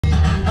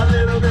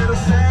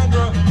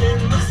Cassandra in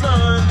the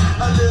sun.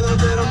 A little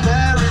bit of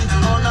Mary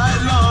all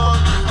night long.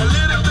 A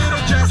little bit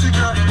of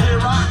Jessica, here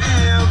I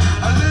am.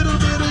 A little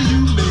bit of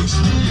you makes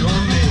me your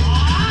man.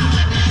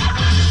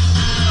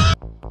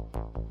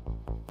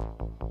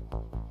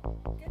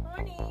 Good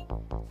morning.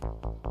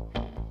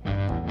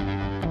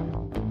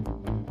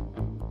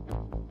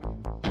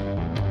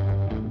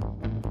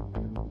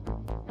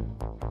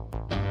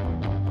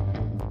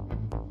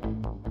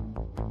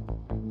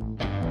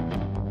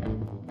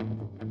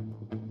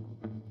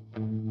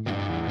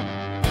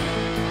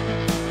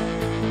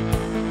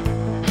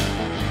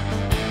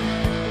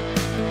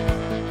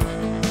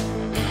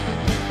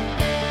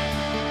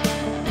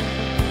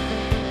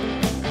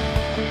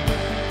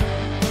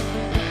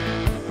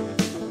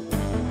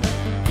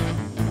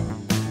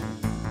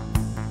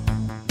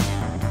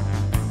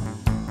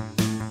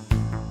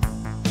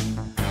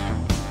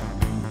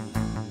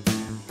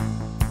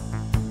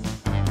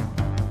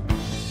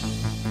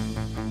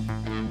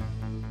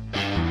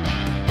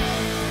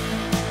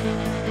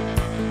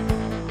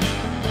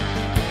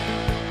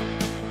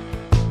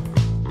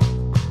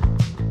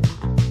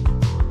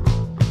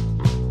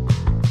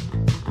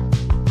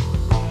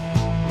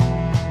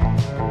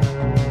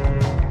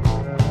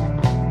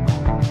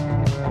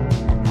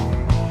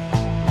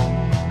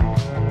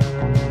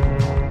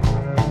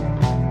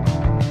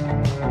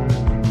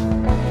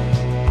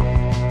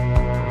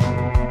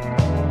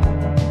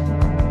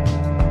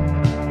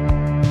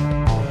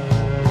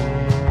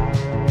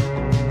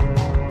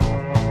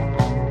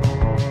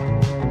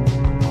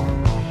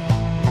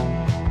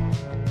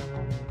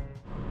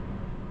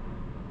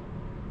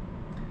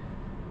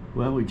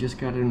 Well, we just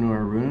got into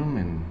our room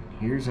and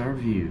here's our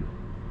view.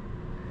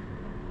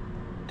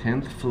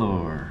 10th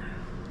floor,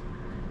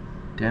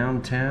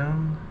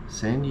 downtown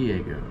San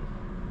Diego.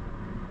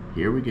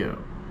 Here we go.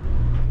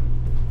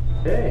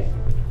 Hey,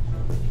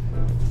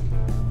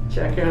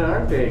 check out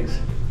our pigs.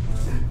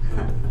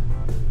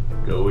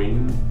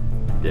 Going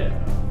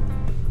down.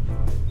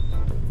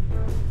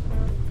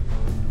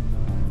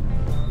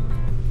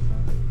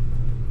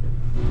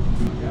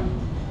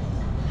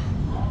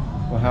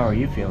 Well, how are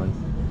you feeling?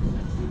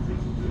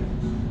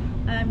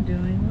 I'm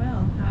doing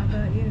well. How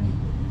about you?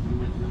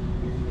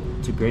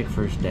 It's a great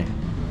first day.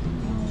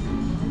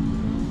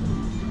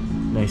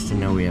 Nice to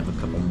know we have a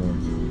couple more.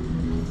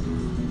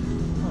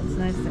 Well, it's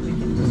nice that we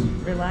can just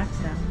relax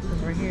now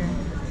because we're here.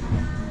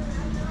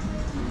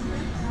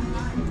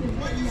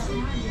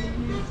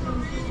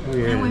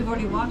 And we've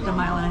already walked a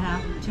mile and a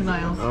half, 2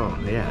 miles. Oh,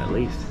 yeah, at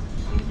least.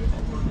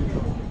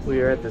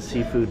 We are at the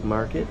seafood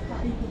market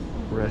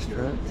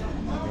restaurant,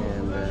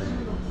 and there's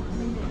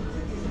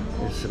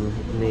some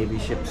Navy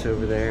ships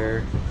over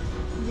there.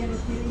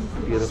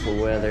 Beautiful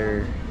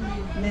weather.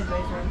 Midway's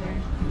right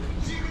there.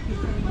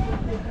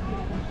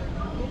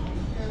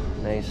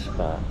 Nice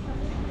spot.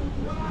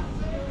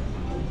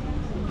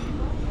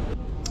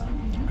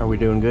 Are we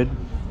doing good?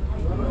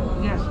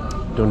 Yes.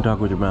 Don't talk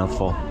with your mouth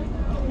full.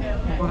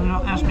 Well,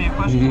 don't ask me a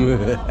question.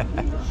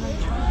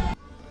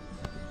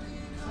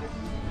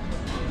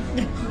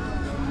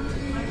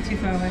 Too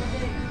far away.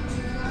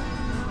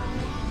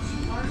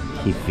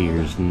 He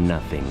fears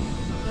nothing.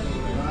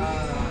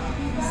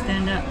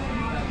 Stand up.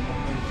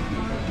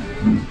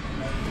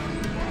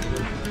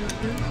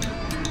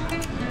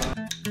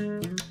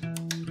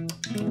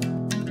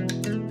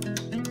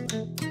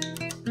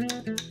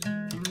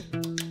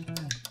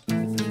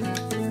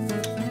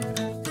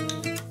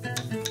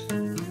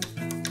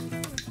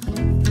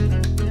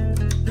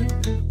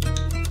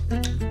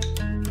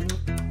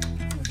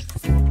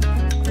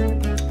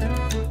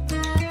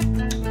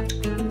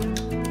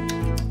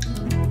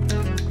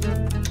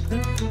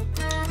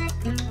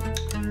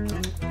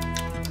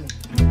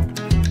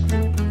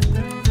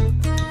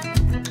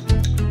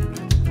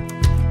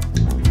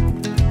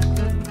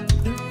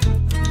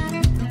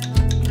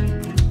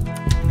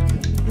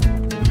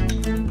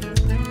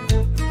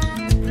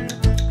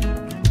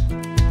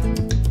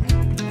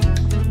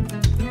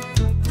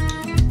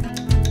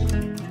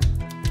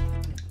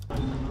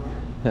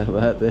 How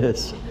about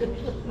this?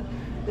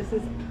 This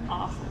is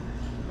awesome.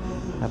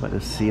 How about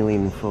a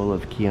ceiling full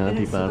of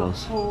Chianti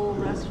bottles? The whole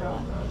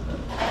restaurant.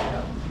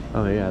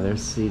 Oh yeah,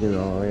 there's seating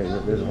all the way.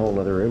 There's a whole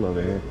other room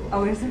over here.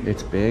 Oh, is it?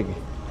 It's big.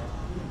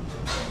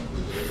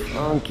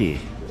 Funky.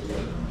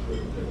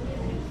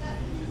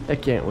 I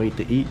can't wait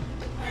to eat.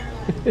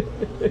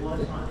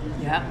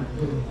 Yeah.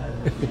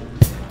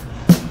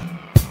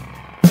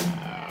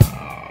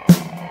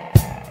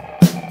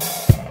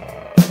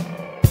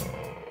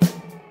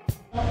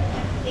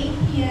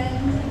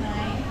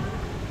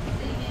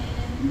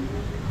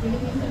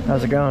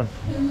 How's it going?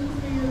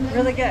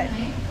 Really good.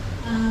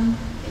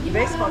 The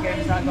baseball game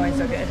is not going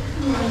so good.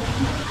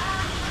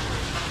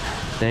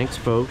 Thanks,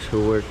 folks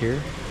who work here.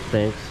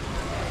 Thanks,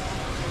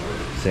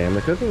 Sam,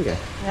 the cooking guy.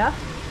 Yeah.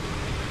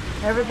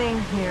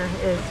 Everything here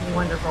is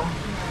wonderful.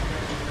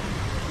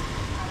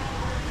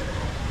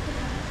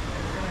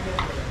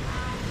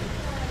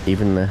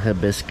 Even the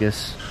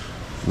hibiscus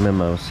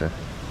mimosa.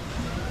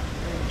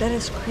 That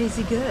is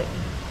crazy good.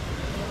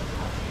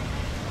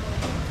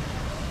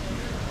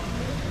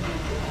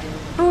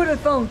 the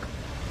thunk.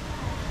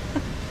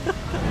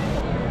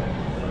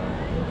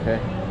 Okay.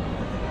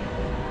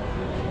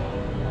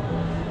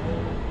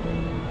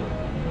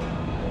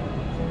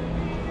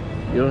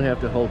 You don't have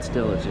to hold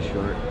still, it's just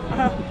short.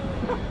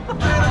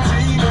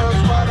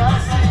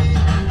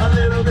 A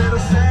little bit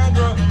of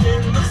Sandra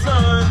in the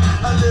sun,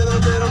 a little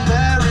bit of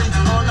Mary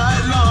all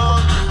night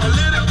long, a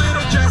little bit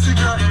of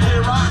Jessica,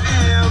 here I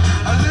am,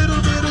 a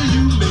little bit of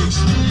you makes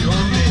me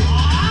your man.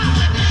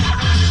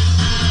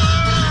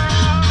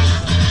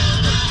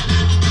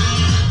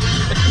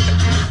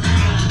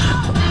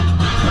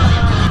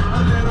 A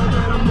little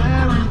bit of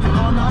Mary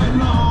all night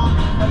long,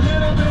 a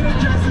little bit of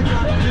Jessica,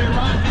 here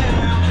I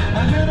am, a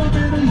little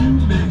bit of you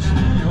makes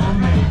me your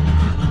man.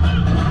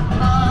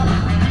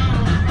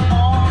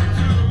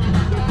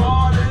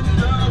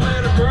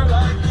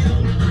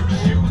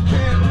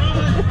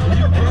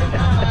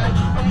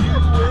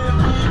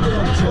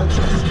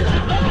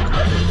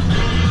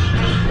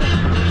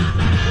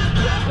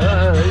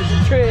 There's a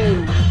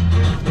train.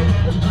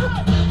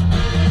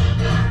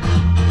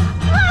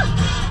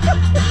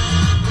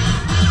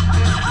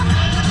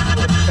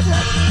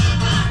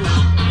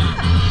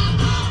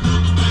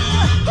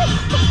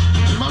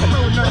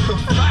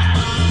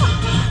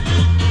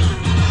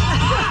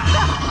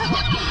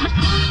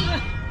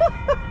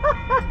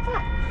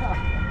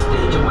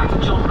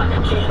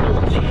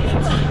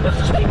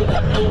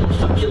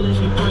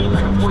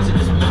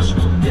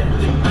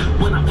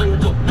 When I play a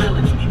dope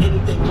melody,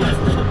 anything less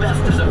than the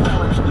best is a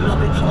felony.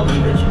 Love it or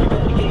leave it, you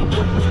better gain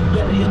weight.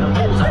 Better hit the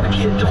holes like a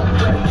kid don't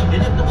play.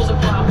 And if there was a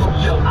problem,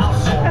 yo, I'll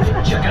solve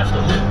it. Check out the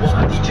loop while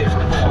my DJ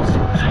performs it.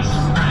 Nice,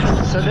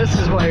 nice. So this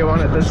is why you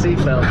wanted the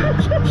seatbelt.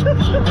 Nice,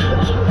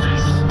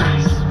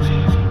 nice,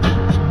 baby.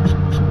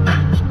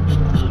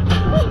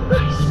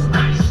 Nice,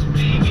 nice,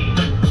 baby.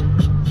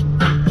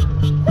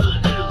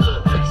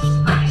 Nice,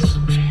 nice,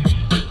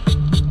 baby.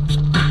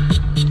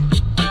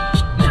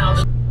 Now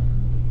the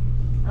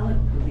I look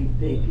really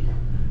big.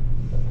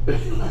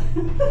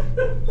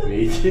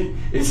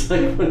 It's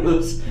like one of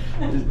those.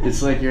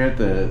 It's like you're at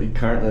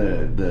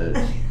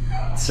the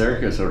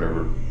circus or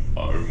whatever.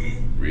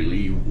 I'm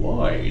really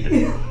wide.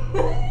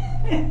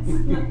 It's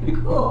not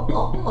cool.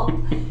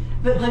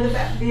 But look at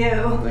that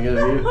view. Look at the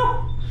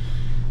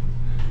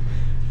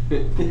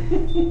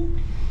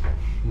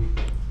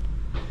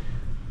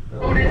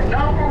Voted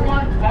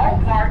 #1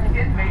 ballpark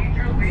in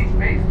Major League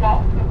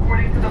Baseball,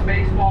 according to the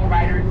Baseball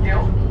Writers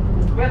Guild.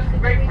 With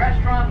great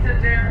restaurants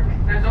in there,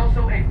 there's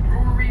also a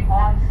brewery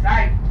on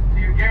site, so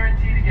you're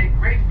guaranteed to get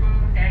great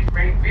food and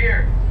great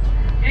beer.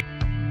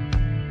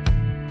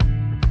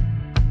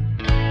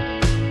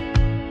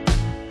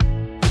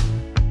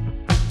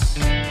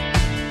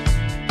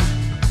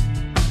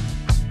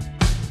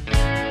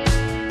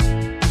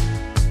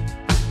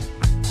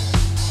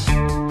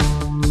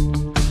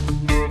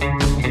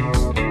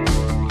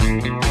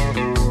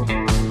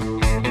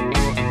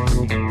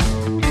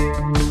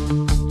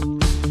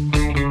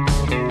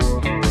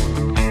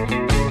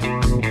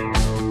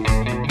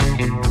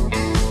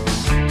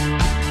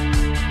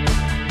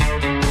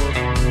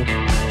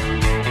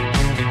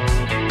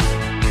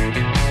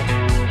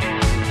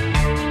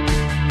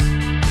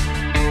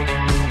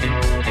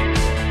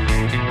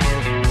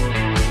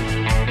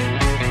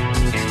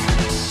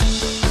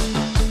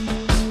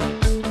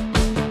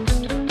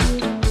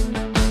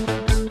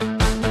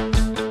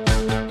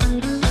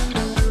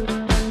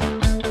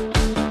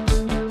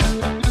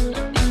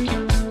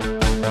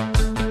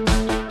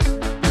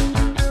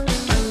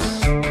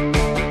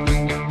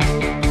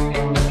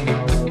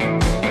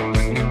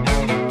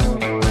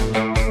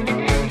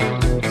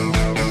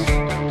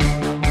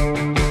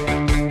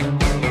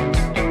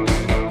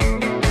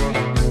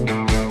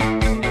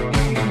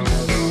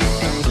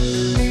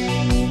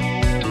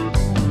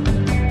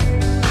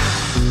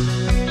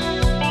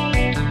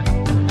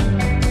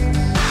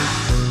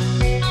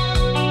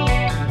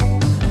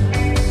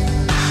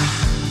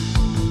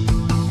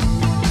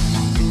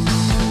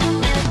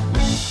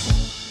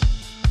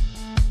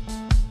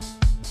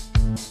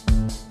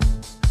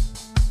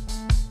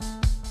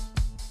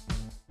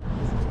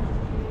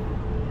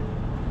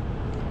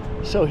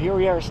 So here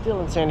we are still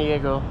in San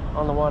Diego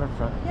on the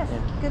waterfront. Yes,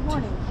 And good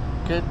morning.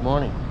 Good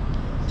morning.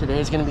 Today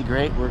is going to be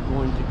great. We're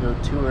going to go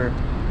tour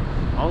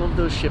all of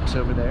those ships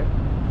over there.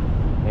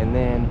 And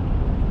then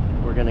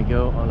we're going to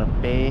go on a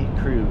bay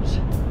cruise.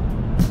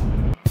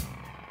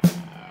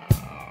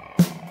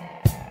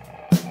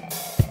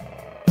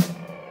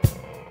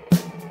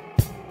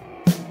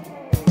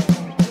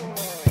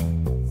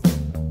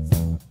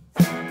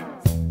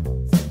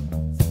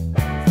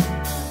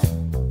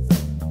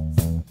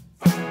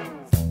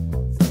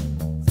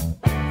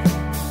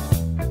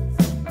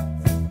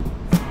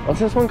 What's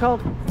this one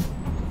called?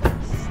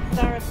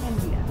 Star of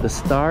India. The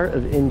Star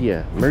of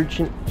India,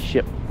 merchant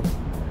ship.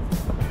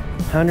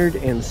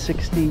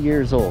 160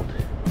 years old.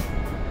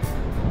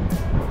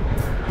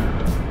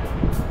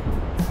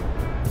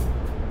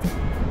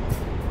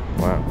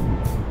 Wow.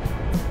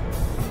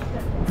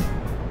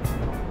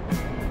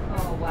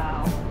 Oh,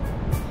 wow.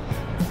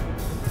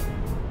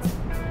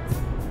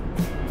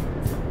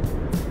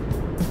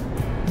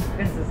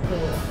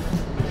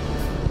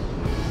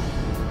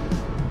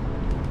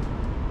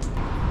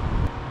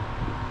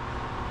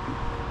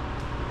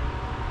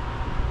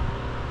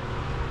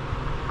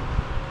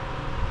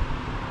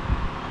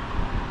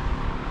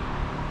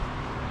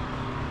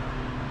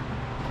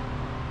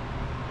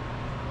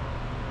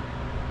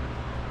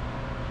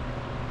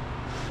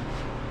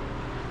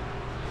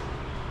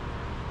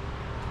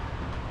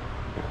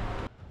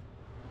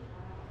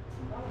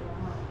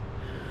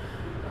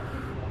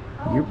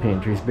 Your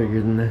pantry's bigger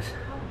than this.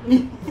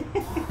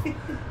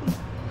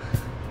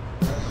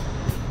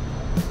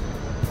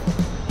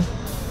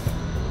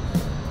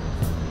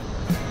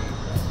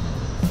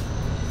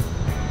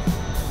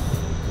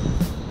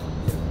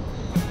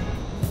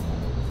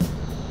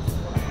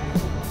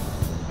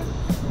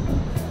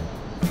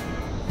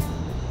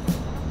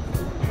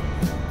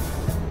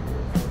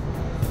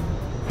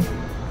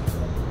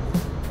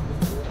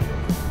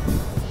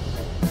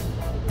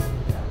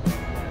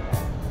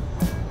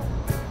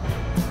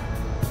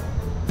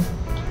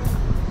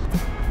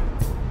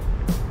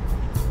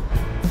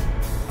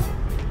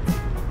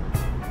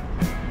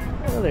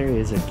 There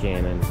is a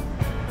cannon.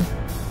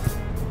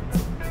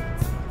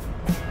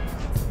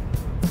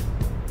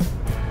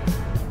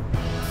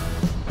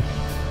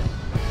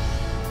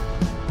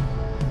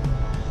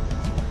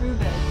 Crew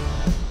bed.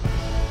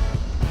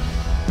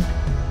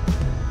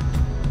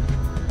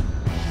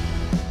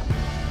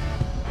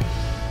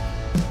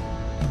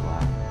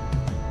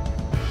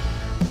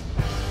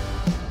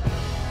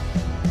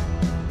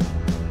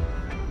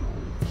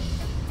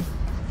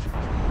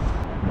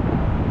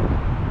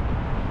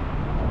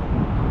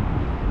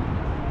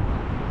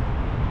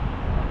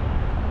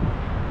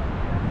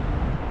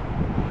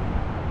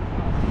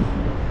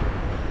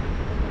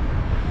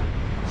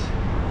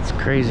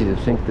 Crazy to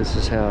think this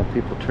is how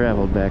people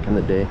traveled back in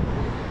the day.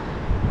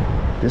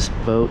 This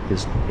boat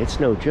is, it's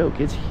no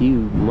joke, it's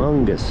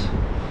humongous.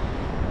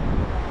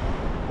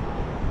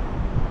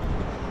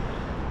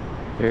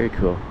 Very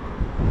cool.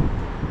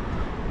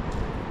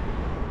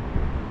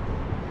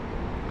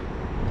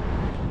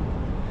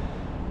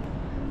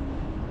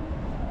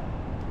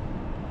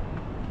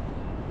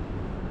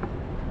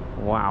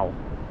 Wow.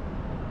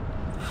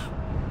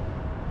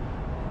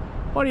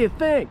 What do you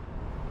think?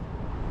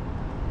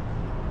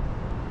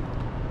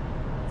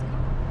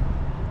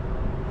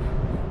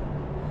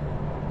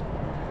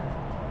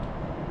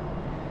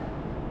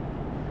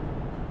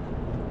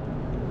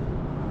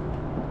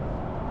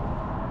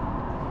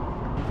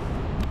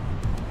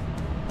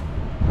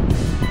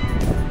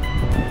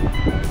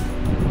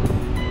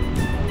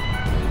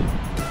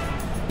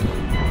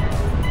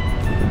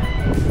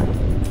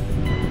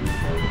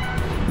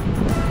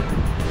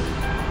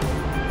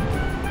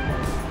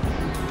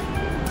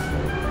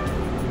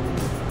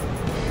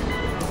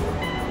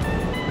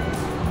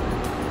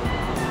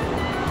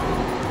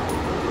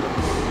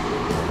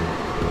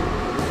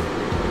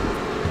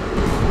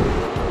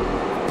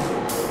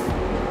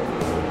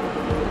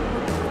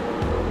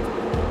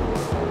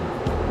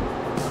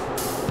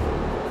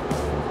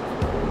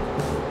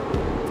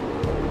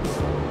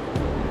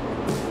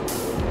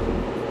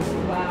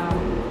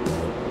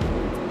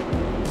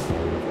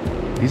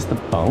 These the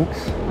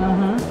bunks?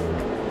 Uh-huh.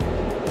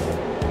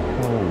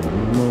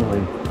 Holy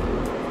moly.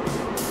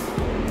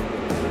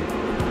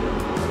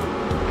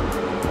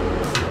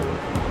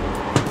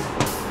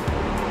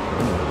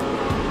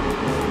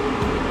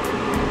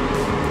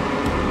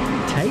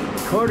 Tight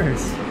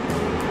quarters.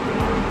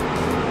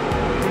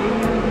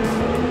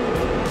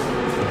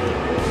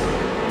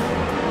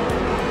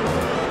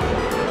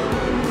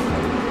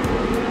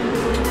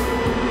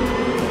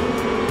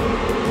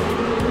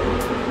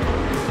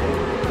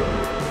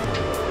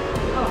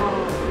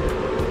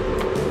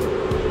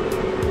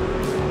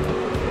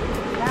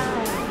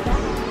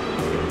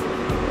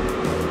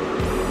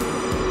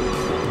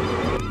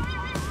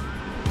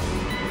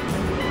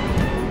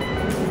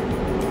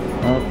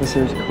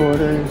 Officers'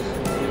 quarters.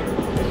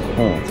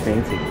 Oh, it's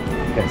fancy.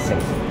 Gotta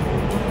sing.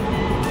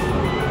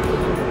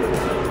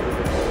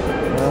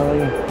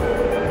 Ollie.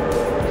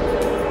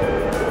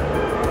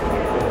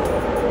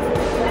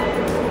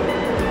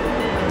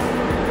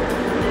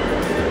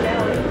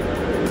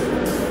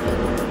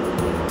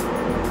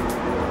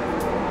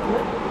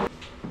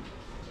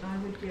 I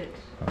would get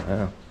Oh,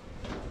 wow.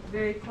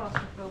 very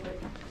claustrophobic.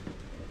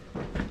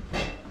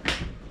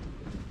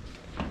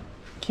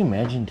 Can you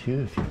imagine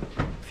too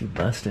if you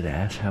busted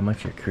ass, how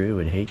much your crew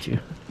would hate you?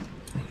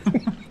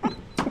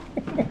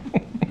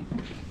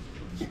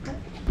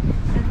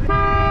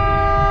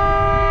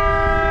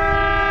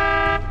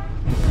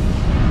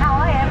 Now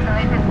I am the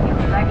latest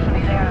news.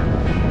 Actually, they're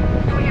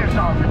 2 years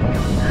old with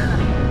news.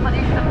 But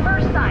it's the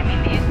first time in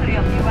the history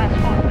of the U.S.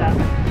 Coast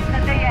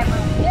that they have a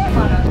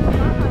woman.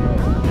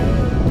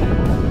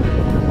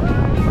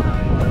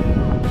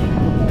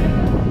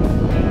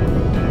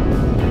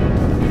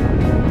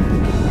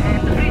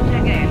 And the bridge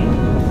again.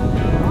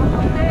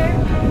 Almost there.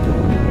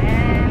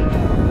 And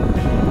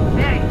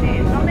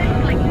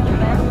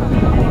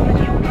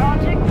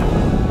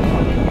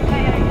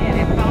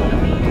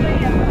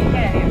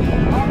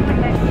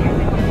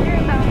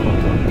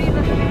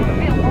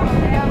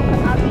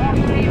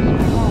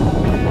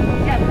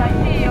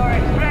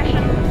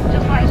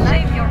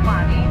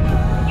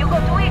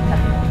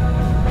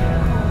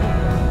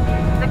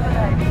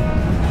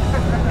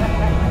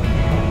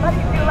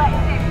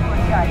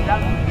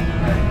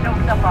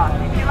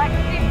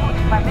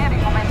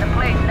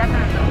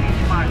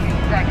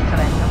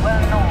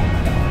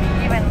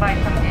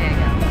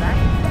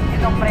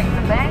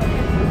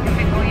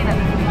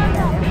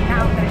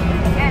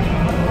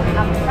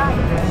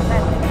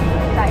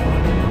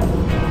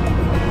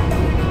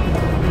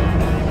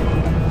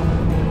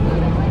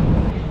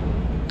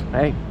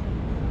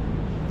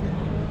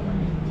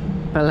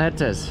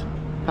Santas,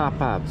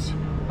 Pop-Pops,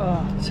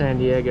 Oh. San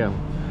Diego.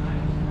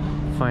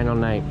 Final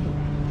night.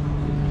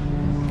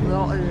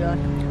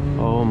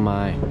 Oh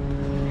my.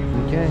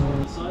 Okay.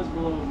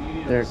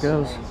 There it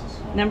goes.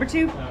 Number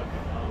 2 from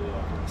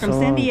So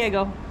San long.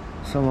 Diego.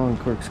 So long,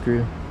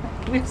 Corkscrew.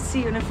 We'll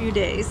see you in a few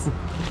days.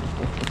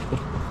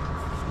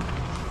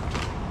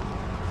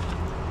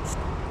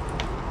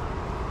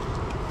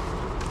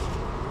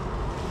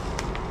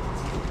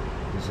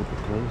 Is it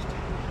closed?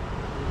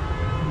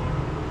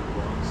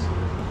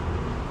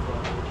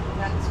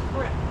 That's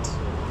correct.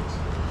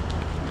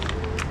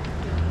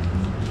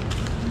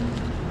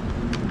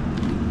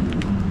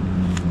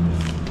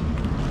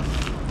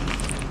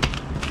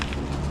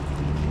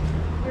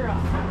 You're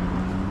off.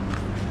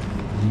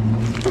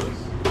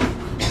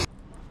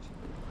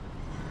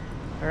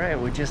 Alright,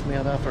 we just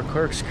mailed off our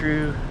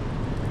Corkscrew.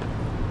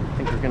 I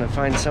think we're gonna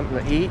find something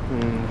to eat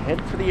and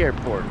head for the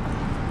airport.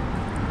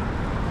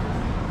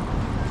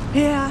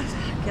 Yeah,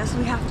 guess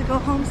we have to go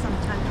home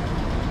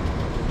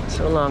sometime.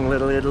 So long,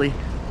 Little Italy.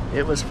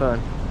 It was fun.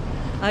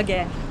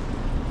 Again.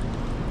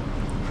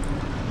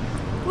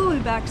 We'll be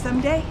back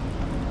someday.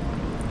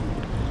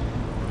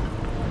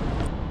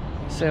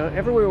 So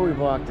everywhere we've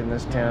walked in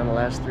this town the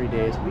last 3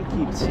 days, we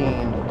keep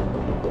seeing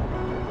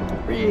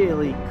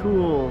really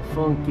cool,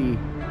 funky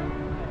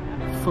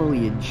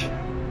foliage.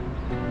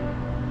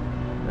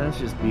 That's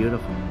just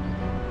beautiful.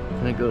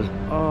 And it goes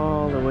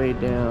all the way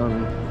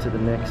down to the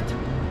next,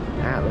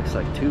 it looks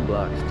like 2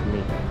 blocks to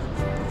me.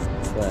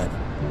 But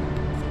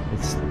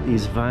it's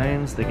these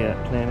vines that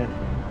got planted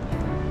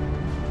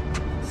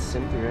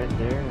simply right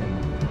there,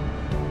 and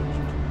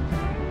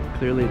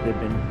clearly they've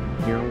been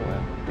here a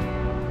while.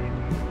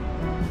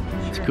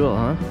 It's cool,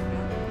 huh?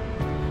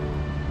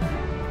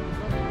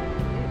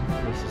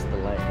 This is the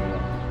Lightning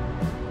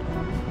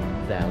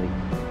Valley.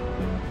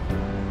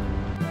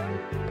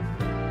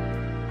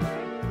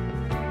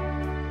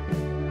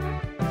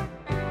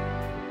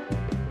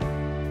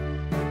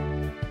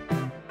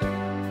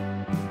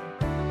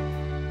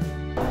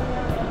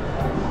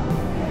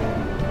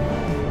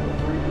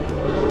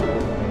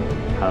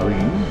 How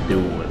you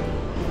doing?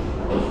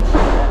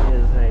 That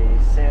is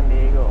a San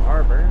Diego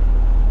harbor,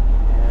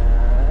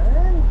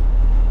 and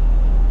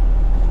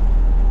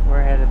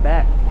we're headed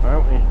back,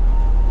 aren't we?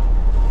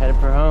 Headed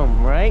for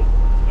home, right?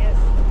 Yes.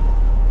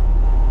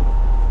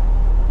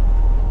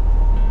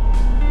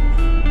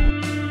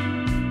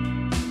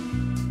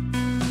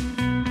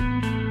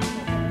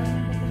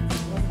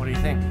 What do you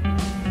think?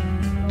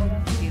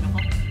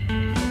 Beautiful.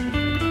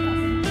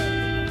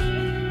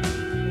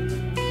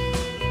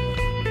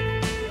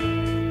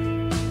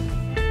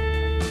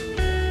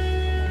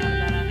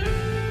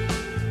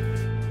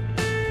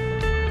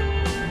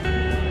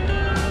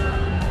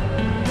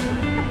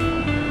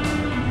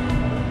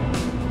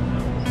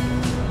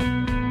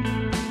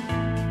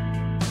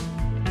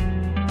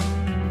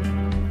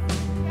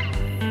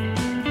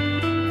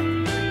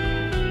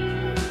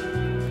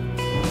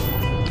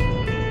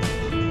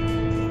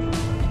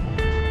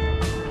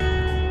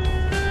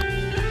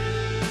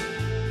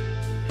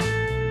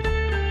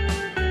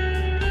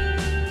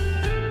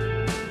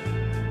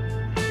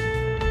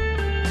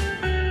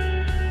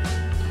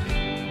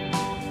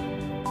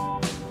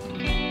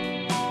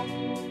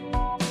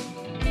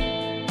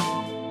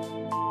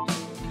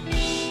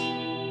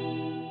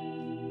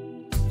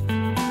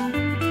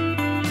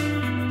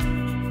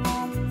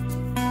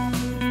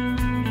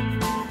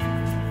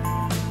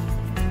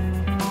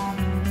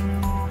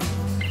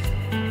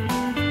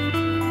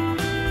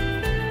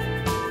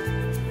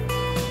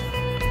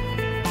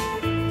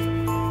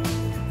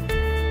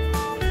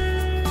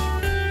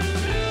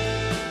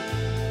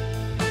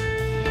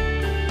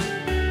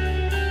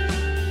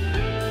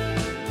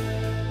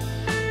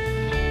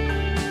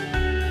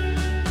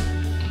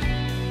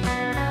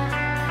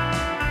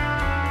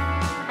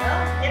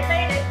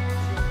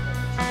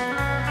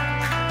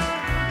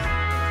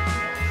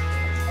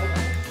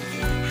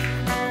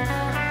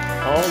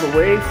 All the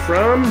way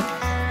from